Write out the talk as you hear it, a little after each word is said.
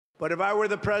But if I were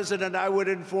the president, I would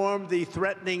inform the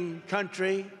threatening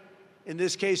country, in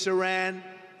this case Iran,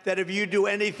 that if you do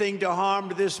anything to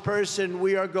harm this person,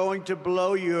 we are going to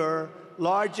blow your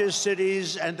largest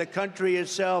cities and the country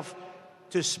itself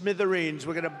to smithereens.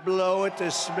 We're going to blow it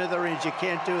to smithereens. You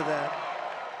can't do that.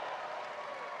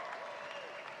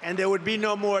 And there would be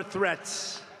no more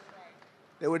threats.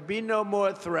 There would be no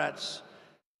more threats.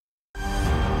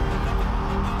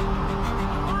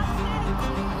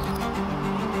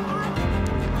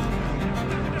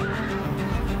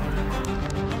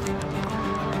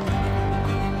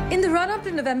 In the run-up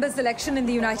to November's election in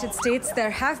the United States, there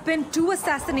have been 2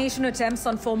 assassination attempts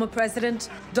on former President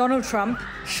Donald Trump.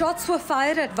 Shots were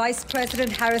fired at Vice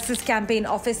President Harris's campaign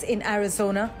office in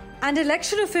Arizona, and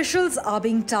election officials are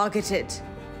being targeted.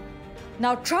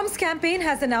 Now, Trump's campaign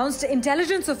has announced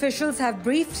intelligence officials have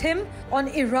briefed him on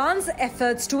Iran's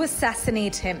efforts to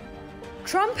assassinate him.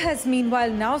 Trump has meanwhile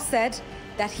now said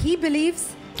that he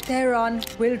believes Tehran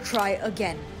will try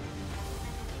again.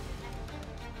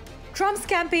 Trump's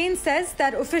campaign says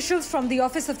that officials from the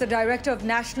Office of the Director of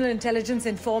National Intelligence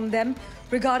informed them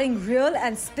regarding real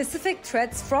and specific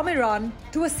threats from Iran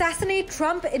to assassinate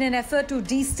Trump in an effort to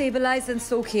destabilize and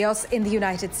sow chaos in the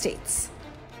United States.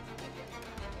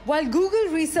 While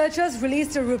Google researchers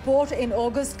released a report in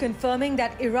August confirming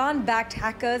that Iran-backed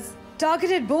hackers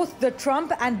targeted both the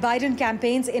Trump and Biden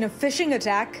campaigns in a phishing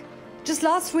attack, just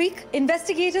last week,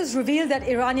 investigators revealed that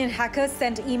Iranian hackers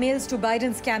sent emails to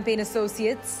Biden's campaign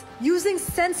associates using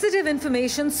sensitive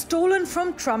information stolen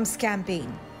from Trump's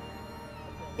campaign.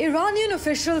 Iranian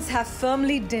officials have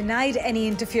firmly denied any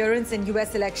interference in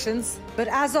US elections, but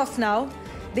as of now,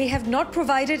 they have not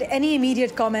provided any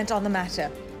immediate comment on the matter.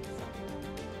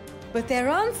 But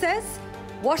Tehran says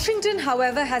Washington,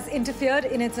 however, has interfered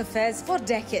in its affairs for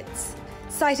decades,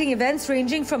 citing events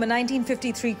ranging from a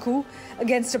 1953 coup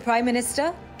against a prime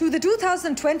minister to the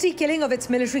 2020 killing of its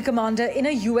military commander in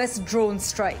a US drone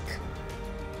strike.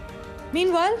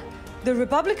 Meanwhile, the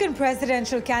Republican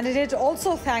presidential candidate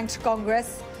also thanked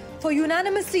Congress for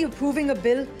unanimously approving a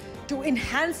bill to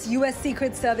enhance US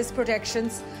Secret Service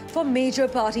protections for major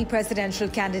party presidential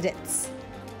candidates.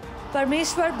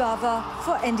 Parmeshwar Bawa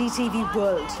for NDTV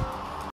World.